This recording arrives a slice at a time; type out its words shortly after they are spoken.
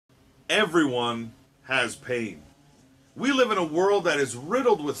Everyone has pain. We live in a world that is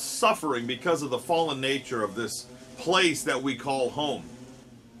riddled with suffering because of the fallen nature of this place that we call home.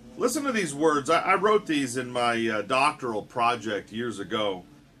 Listen to these words. I wrote these in my doctoral project years ago.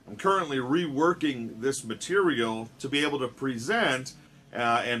 I'm currently reworking this material to be able to present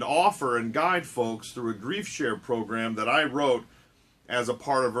and offer and guide folks through a grief share program that I wrote as a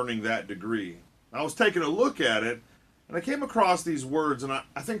part of earning that degree. I was taking a look at it, and I came across these words, and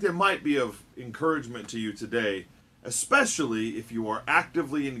I think they might be of encouragement to you today, especially if you are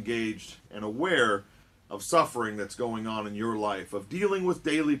actively engaged and aware of suffering that's going on in your life, of dealing with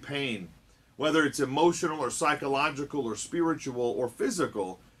daily pain, whether it's emotional or psychological or spiritual or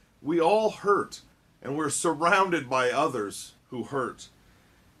physical. We all hurt, and we're surrounded by others who hurt.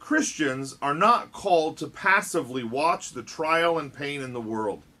 Christians are not called to passively watch the trial and pain in the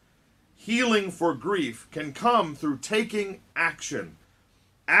world. Healing for grief can come through taking action.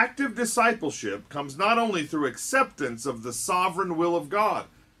 Active discipleship comes not only through acceptance of the sovereign will of God.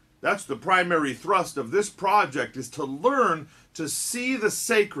 That's the primary thrust of this project, is to learn to see the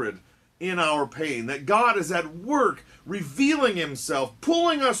sacred in our pain, that God is at work revealing himself,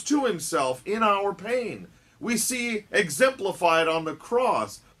 pulling us to himself in our pain. We see exemplified on the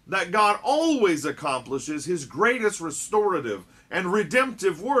cross that God always accomplishes his greatest restorative and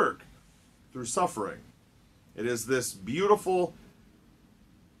redemptive work through suffering. It is this beautiful,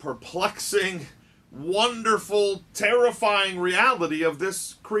 perplexing, wonderful, terrifying reality of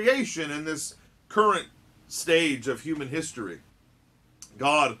this creation in this current stage of human history.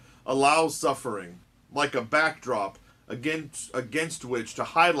 God allows suffering like a backdrop against which to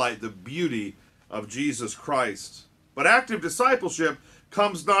highlight the beauty of Jesus Christ. But active discipleship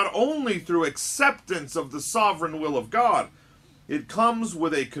comes not only through acceptance of the sovereign will of God, it comes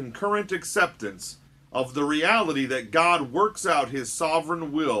with a concurrent acceptance of the reality that God works out his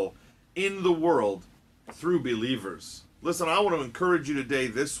sovereign will in the world through believers. Listen, I want to encourage you today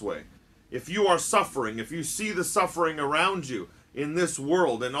this way. If you are suffering, if you see the suffering around you in this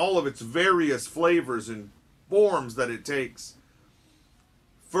world and all of its various flavors and forms that it takes,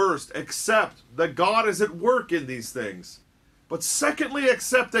 first, accept that God is at work in these things. But secondly,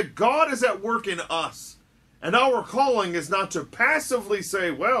 accept that God is at work in us. And our calling is not to passively say,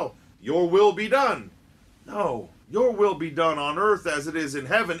 well, your will be done. No, your will be done on earth as it is in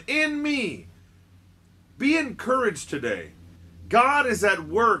heaven in me. Be encouraged today. God is at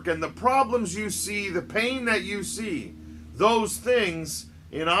work, and the problems you see, the pain that you see, those things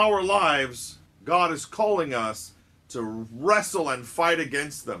in our lives, God is calling us to wrestle and fight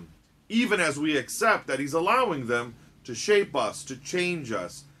against them, even as we accept that he's allowing them to shape us, to change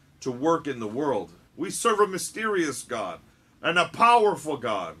us, to work in the world. We serve a mysterious God and a powerful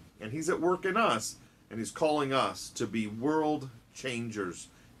God, and he's at work in us, and he's calling us to be world changers,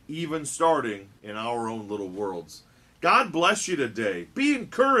 even starting in our own little worlds. God bless you today. Be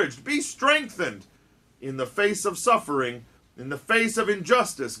encouraged, be strengthened. In the face of suffering, in the face of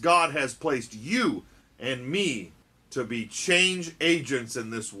injustice, God has placed you and me to be change agents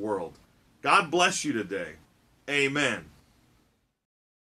in this world. God bless you today. Amen.